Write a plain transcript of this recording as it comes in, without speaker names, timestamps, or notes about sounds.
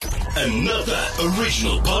Another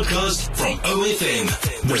original podcast from OFM.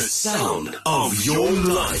 The sound of your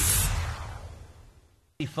life.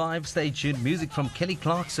 5 stay tuned. Music from Kelly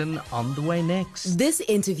Clarkson on the way next. This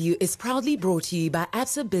interview is proudly brought to you by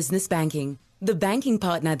ABSA Business Banking, the banking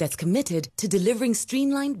partner that's committed to delivering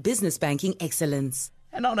streamlined business banking excellence.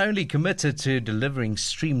 And not only committed to delivering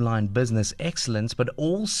streamlined business excellence, but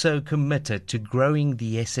also committed to growing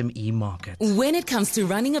the SME market. When it comes to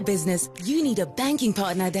running a business, you need a banking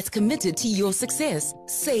partner that's committed to your success.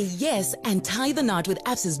 Say yes and tie the knot with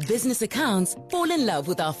ABSA's business accounts. Fall in love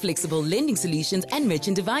with our flexible lending solutions and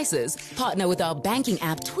merchant devices. Partner with our banking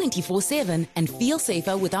app 24/7 and feel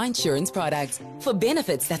safer with our insurance products. For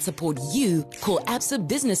benefits that support you, call ABSA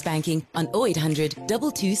Business Banking on 0800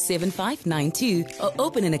 227592 or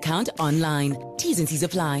open an account online. T's and C's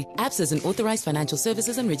apply. ABSA is an authorized financial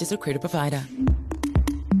services and registered credit provider.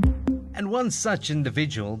 And one such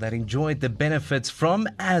individual that enjoyed the benefits from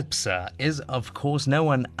ABSA is, of course, no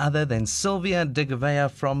one other than Sylvia de Gouveia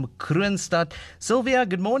from Kroonstad. Sylvia,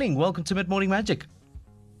 good morning. Welcome to Mid-Morning Magic.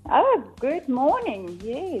 Oh, good morning.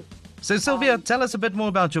 Yes. So, Sylvia, tell us a bit more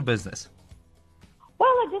about your business. Well,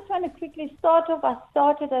 I just want to quickly start off. I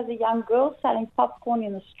started as a young girl selling popcorn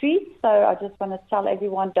in the streets, so I just want to tell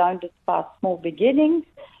everyone don't despise small beginnings.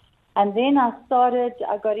 And then I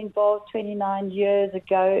got involved 29 years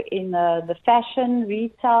ago in the fashion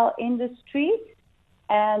retail industry,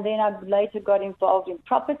 and then I later got involved in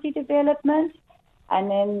property development. And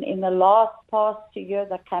then in the past 2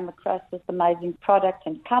 years, I came across this amazing product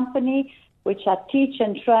and company, which I teach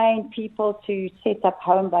and train people to set up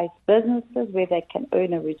home-based businesses where they can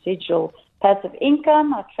earn a residual passive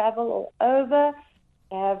income. I travel all over,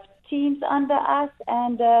 have teams under us,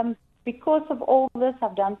 and because of all this,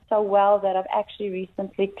 I've done so well that I've actually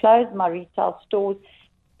recently closed my retail stores,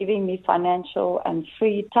 giving me financial and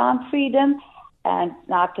time freedom, and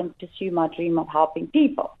now I can pursue my dream of helping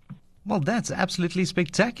people. Well, that's absolutely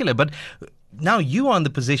spectacular. But now you are in the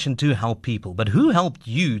position to help people. But who helped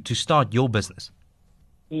you to start your business?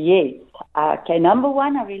 Yes. Okay, number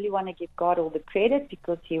one, I really want to give God all the credit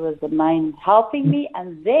because He was the main helping me.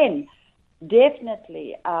 And then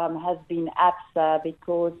definitely has been ABSA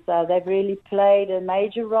because they've really played a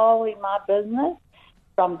major role in my business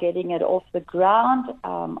from getting it off the ground.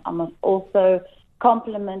 I must also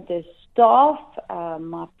compliment the staff,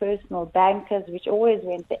 my personal bankers, which always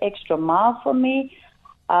went the extra mile for me.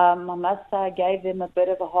 I must say I gave them a bit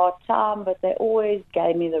of a hard time, but they always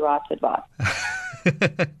gave me the right advice.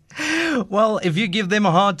 Well, if you give them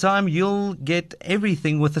a hard time, you'll get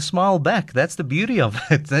everything with a smile back. That's the beauty of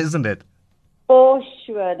it, isn't it? For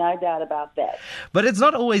sure, no doubt about that. But it's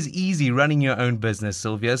not always easy running your own business,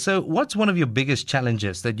 Sylvia. So what's one of your biggest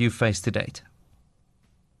challenges that you've faced to date?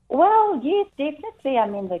 Well, yes, definitely. I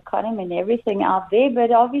mean, the economy and everything out there,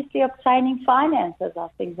 but obviously obtaining finances, I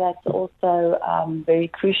think that's also very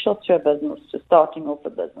crucial to a business, to starting off a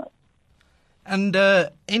business. And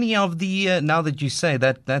any of the, now that you say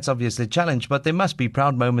that, that's obviously a challenge, but there must be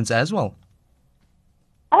proud moments as well.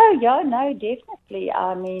 Oh, yeah, no, definitely.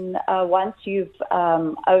 I mean, once you've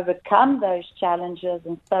overcome those challenges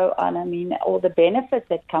and so on, I mean, all the benefits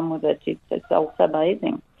that come with it, it's also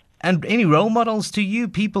amazing. And any role models to you,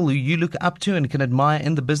 people who you look up to and can admire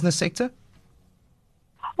in the business sector?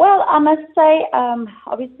 Well, I must say,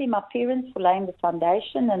 obviously my parents for laying the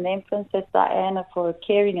foundation, and then Princess Diana for a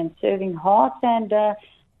caring and serving heart, and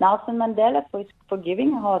Nelson Mandela for his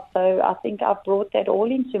forgiving heart. So I think I've brought that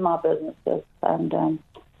all into my businesses, and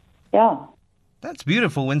yeah. That's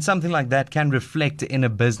beautiful when something like that can reflect in a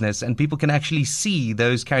business and people can actually see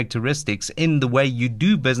those characteristics in the way you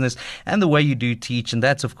do business and the way you do teach. And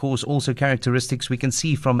that's, of course, also characteristics we can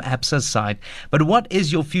see from ABSA's side. But what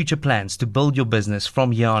is your future plans to build your business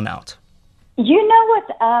from here on out? You know what?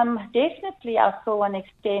 Definitely I still want to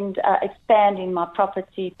expand in my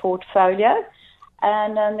property portfolio.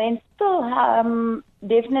 And then still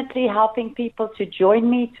definitely helping people to join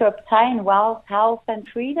me to obtain wealth, health, and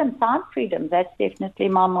freedom, time freedom. That's definitely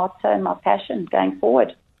my motto and my passion going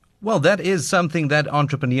forward. Well, that is something that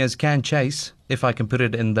entrepreneurs can chase, if I can put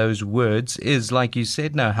it in those words, is, like you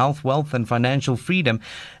said, now health, wealth, and financial freedom.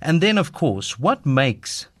 And then, of course, what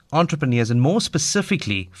makes entrepreneurs, and more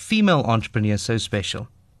specifically, female entrepreneurs, so special?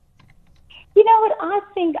 You know what,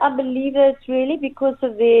 I believe that it's really because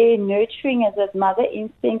of their nurturing as a mother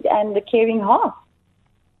instinct and the caring heart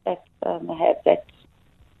that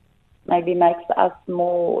maybe makes us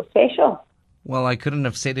more special. Well, I couldn't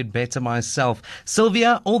have said it better myself.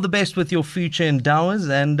 Sylvia, all the best with your future endeavors,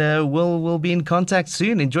 and we'll be in contact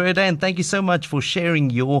soon. Enjoy your day, and thank you so much for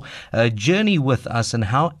sharing your journey with us and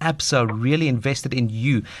how ABSA really invested in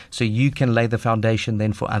you so you can lay the foundation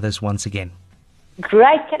then for others once again.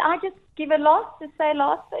 Great. Can I just give a last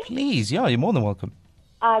thing? Please, yeah, you're more than welcome.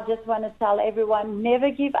 I just want to tell everyone,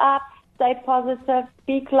 never give up, stay positive,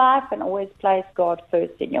 speak life, and always place God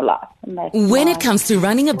first in your life. And that's When it comes to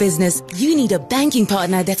running a business, you need a banking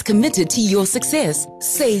partner that's committed to your success.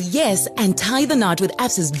 Say yes and tie the knot with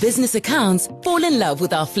ABSA's business accounts. Fall in love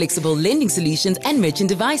with our flexible lending solutions and merchant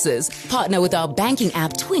devices. Partner with our banking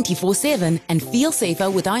app 24/7 and feel safer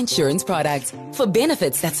with our insurance products. For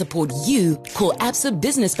benefits that support you, call ABSA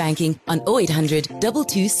Business Banking on 0800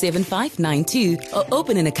 227592 or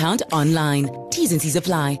open an account online. T's and C's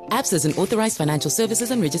apply. ABSA is an authorized financial services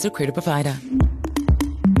and registered credit provider.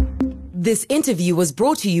 This interview was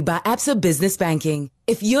brought to you by ABSA Business Banking.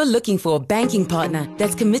 If you're looking for a banking partner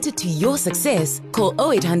that's committed to your success, call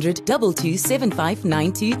 0800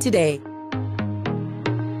 227592 today.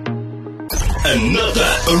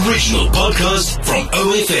 Another original podcast from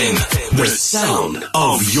OFM. The sound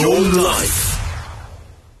of your life.